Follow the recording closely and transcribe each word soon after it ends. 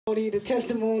The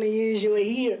testimony is you're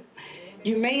here.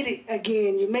 You made it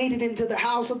again. You made it into the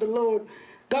house of the Lord.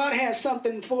 God has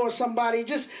something for somebody.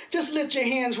 Just lift your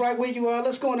hands right where you are.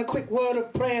 Let's go in a quick word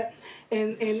of prayer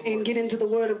and get into the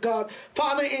word of God.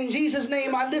 Father, in Jesus'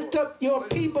 name, I lift up your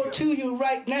people to you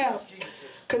right now.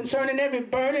 Concerning every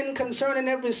burden, concerning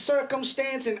every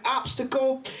circumstance and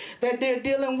obstacle that they're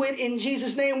dealing with, in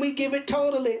Jesus' name, we give it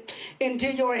totally into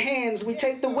your hands. We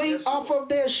take the weight off of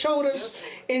their shoulders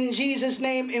in Jesus'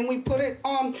 name, and we put it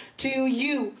on to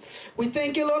you. We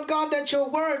thank you, Lord God, that your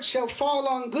word shall fall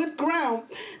on good ground,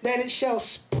 that it shall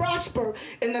prosper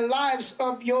in the lives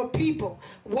of your people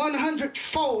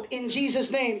 100-fold in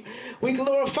Jesus' name. We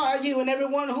glorify you, and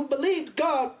everyone who believed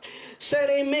God said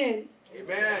amen.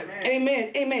 Amen.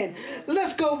 Amen. Amen.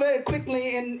 Let's go very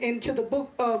quickly into the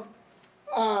book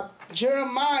of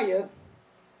Jeremiah,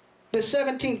 the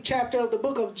 17th chapter of the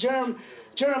book of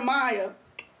Jeremiah.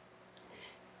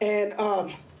 And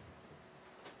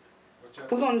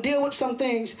we're going to deal with some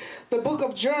things. The book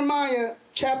of Jeremiah,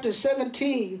 chapter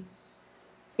 17.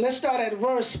 Let's start at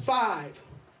verse 5.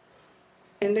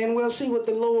 And then we'll see what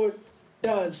the Lord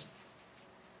does.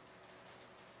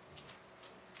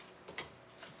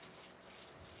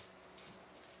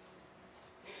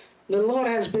 The Lord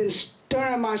has been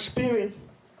stirring my spirit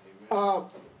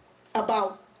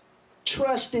about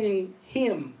trusting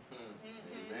Him.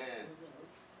 Amen.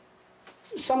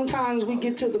 Sometimes we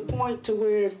get to the point to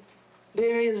where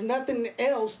there is nothing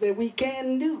else that we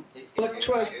can do but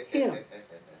trust Him.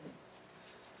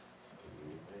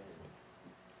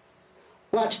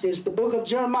 Watch this. The book of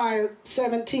Jeremiah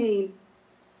 17,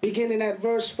 beginning at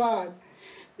verse 5.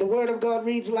 The word of God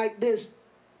reads like this.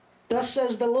 Thus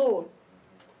says the Lord.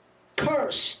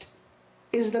 Cursed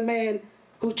is the man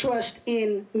who trusts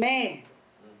in man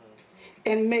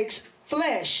and makes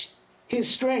flesh his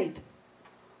strength,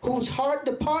 whose heart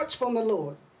departs from the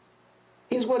Lord.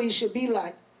 Here's what he should be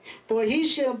like. For he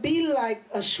shall be like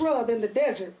a shrub in the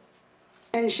desert,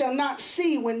 and shall not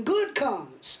see when good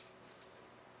comes,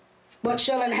 but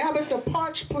shall inhabit the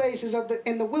parched places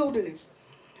in the wilderness,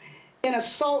 in a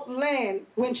salt land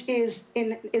which is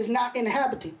not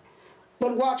inhabited.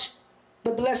 But watch the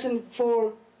blessing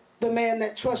for the man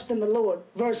that trusts in the Lord.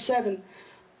 Verse 7.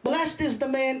 Blessed is the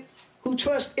man who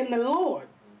trusts in the Lord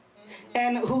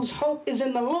and whose hope is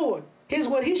in the Lord. Here's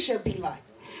what he shall be like.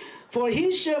 For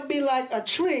he shall be like a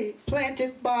tree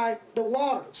planted by the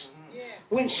waters,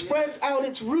 which spreads out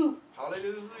its root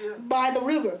by the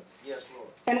river,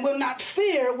 and will not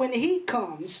fear when heat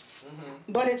comes,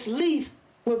 but its leaf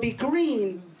will be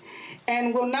green,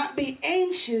 and will not be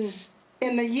anxious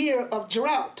in the year of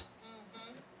drought,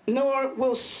 nor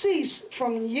will cease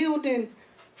from yielding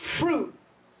fruit.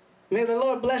 May the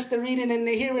Lord bless the reading and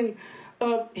the hearing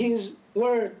of His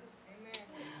word.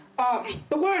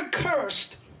 The word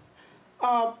cursed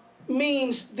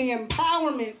means the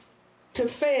empowerment to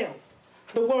fail.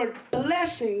 The word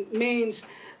blessing means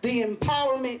the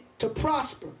empowerment to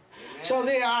prosper. Amen. So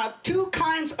there are two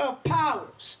kinds of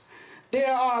powers.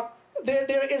 There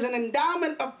is an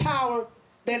endowment of power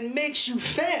that makes you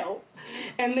fail,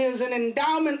 and there's an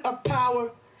endowment of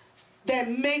power that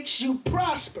makes you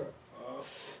prosper.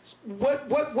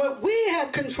 What we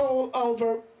have control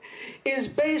over is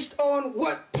based on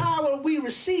what power we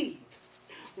receive,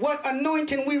 what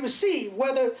anointing we receive,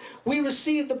 whether we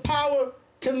receive the power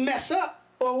to mess up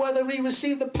or whether we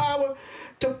receive the power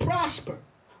to prosper,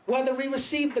 whether we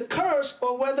receive the curse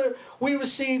or whether we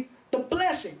receive the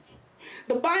blessing.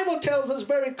 The Bible tells us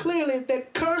very clearly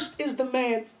that cursed is the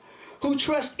man who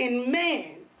trusts in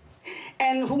man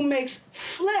and who makes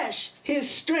flesh his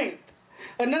strength.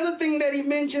 Another thing that he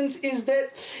mentions is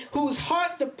that whose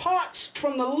heart departs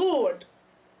from the Lord.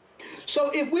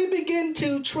 So if we begin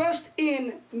to trust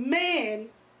in man,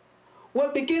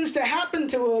 what begins to happen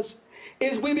to us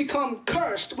is we become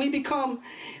cursed. We become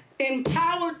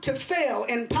empowered to fail,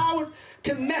 empowered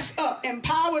to mess up,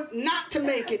 empowered not to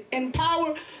make it,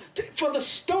 empowered for the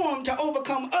storm to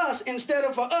overcome us instead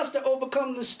of for us to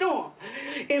overcome the storm,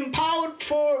 empowered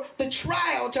for the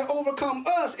trial to overcome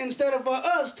us instead of for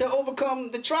us to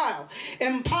overcome the trial,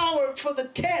 empowered for the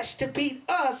test to beat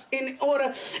us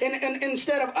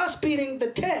instead of us beating the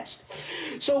test.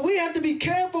 So we have to be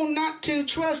careful not to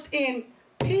trust in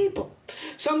people.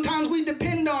 Sometimes we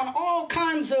depend on all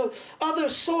kinds of other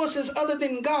sources other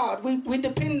than God. We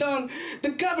depend on the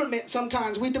government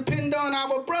sometimes. We depend on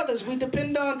our brothers. We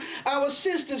depend on our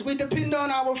sisters. We depend on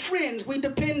our friends. We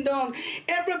depend on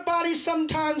everybody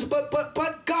sometimes but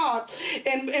God.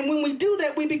 And when we do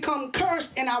that, we become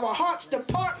cursed and our hearts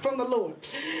depart from the Lord.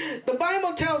 The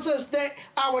Bible tells us that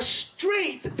our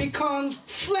strength becomes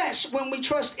flesh when we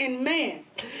trust in man.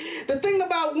 The thing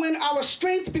about when our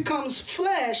strength becomes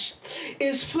flesh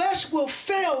is flesh will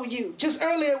fail you. Just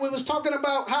earlier we was talking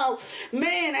about how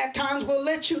man at times will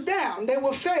let you down. They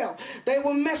will fail. They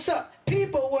will mess up.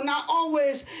 People will not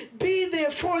always be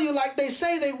there for you like they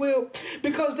say they will,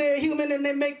 because they're human and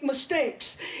they make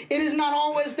mistakes. It is not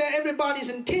always that everybody's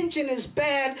intention is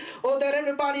bad or that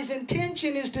everybody's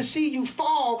intention is to see you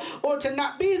fall or to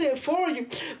not be there for you.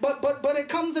 But it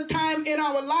comes a time in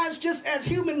our lives just as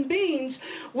human beings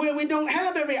where we don't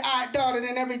have every I dotted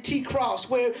and every T crossed,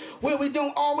 where we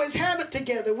don't always have it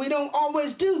together. We don't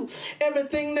always do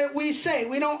everything that we say.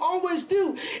 We don't always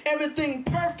do everything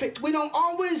perfect. We don't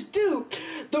always do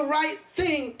the right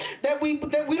thing, that we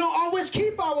don't always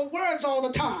keep our words all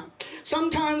the time.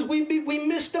 Sometimes we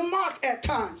miss the mark at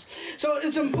times. So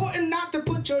it's important not to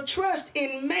put your trust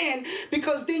in man,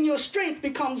 because then your strength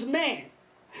becomes man.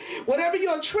 Whatever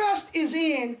your trust is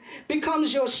in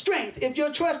becomes your strength. If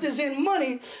your trust is in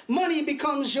money, money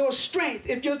becomes your strength.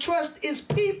 If your trust is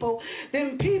people,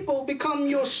 then people become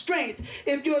your strength.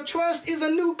 If your trust is a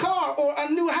new car or a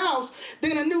new house,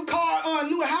 then a new car or a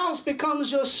new house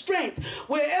becomes your strength.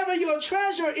 Wherever your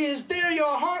treasure is, there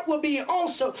your heart will be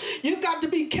also. You've got to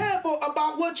be careful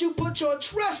about what you put your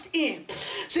trust in.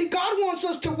 See, God wants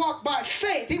us to walk by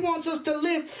faith. He wants us to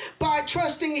live by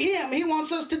trusting Him. He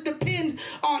wants us to depend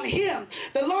on Him.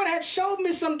 The Lord had showed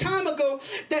me some time ago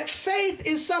that faith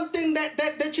is something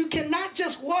that you cannot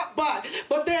just walk by,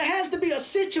 but there has to be a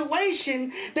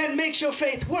situation that makes your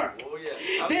faith work. Oh,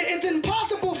 yeah. It's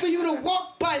impossible for you to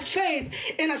walk by faith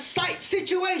in a sight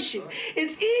situation.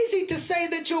 It's easy to say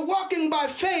that you're walking by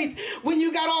faith when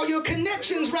you got all your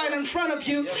connections right in front of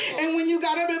you, and when you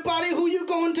got everybody who you're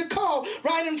going to call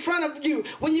right in front of you,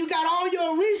 when you got all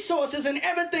your resources and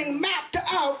everything mapped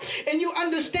out, and you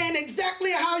understand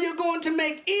exactly how you're going to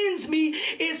make ends meet.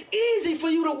 It's easy for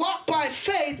you to walk by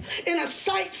faith in a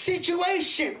sight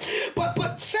situation.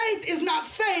 But faith is not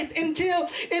faith until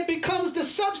it becomes the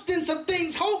substance of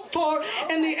things hoped for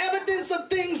and the evidence of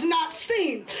things not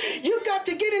seen. You've got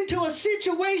to get into a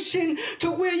situation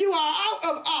to where you are out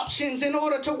of options in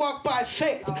order to walk by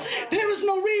faith. There is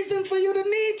no reason for you to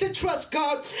need to trust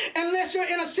God unless you're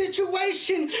in a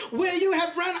situation where you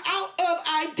have run out of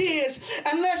ideas,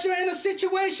 unless you're in a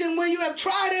situation where you have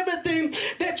tried everything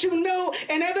that you know,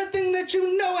 and everything that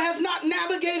you know has not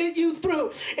navigated you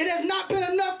through. It has not been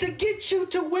enough to get you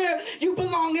to where you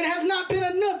belong. It has not been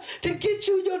enough to get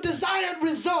you your desired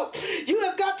result. You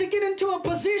have got to get into a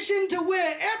position to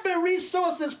where every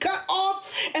resource is cut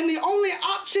off and the only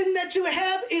option that you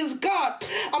have is God.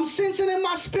 I'm sensing in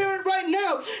my spirit right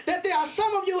now that there are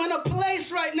some of you in a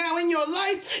place right now in your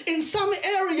life, in some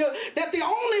area, that the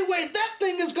only way that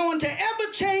thing is going to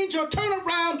ever change or turn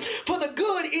around for the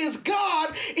good is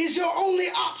God is your only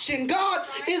option. God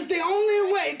is the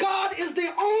only way. God is the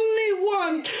only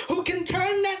one who can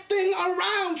turn that thing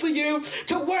around for you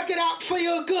to work it out for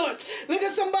your good. Look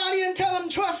at somebody and tell them,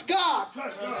 trust God.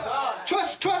 Trust God.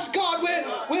 Trust God.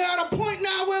 We're at a point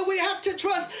now where we have to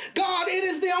trust God. It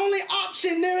is the only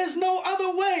option. There is no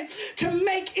other way to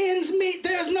make ends meet.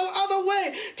 There is no other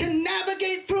way to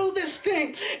navigate through this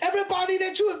thing. Everybody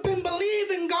that you have been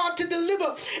believing God to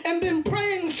deliver and been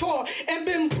praying for and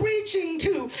been preaching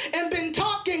to and been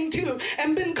talking to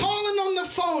and been calling on the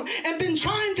phone and been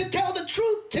trying to tell the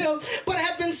truth to, but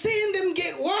have been seeing them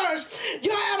get worse.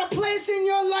 You're at a place in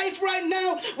your life right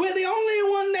now where the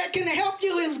only one that can help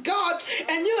you is God,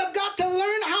 and you have got to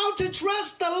learn how to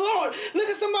trust the Lord. Look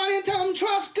at somebody and tell them,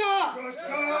 trust God. Trust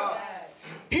God.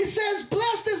 He says,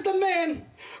 blessed is the man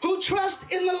who trusts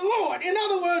in the Lord. In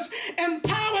other words,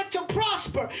 empowered to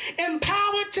prosper,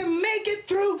 empowered to make it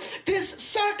through this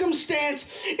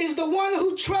circumstance is the one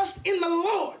who trusts in the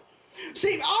Lord.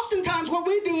 See, oftentimes what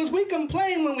we do is we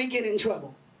complain when we get in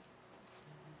trouble.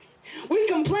 We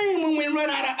complain when we run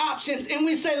out of options, and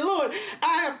we say, Lord,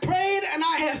 I have prayed and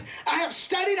I have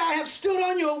studied, I have stood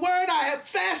on your word, I have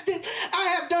fasted,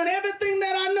 I have done everything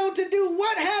that I know to do.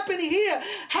 What happened here?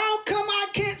 How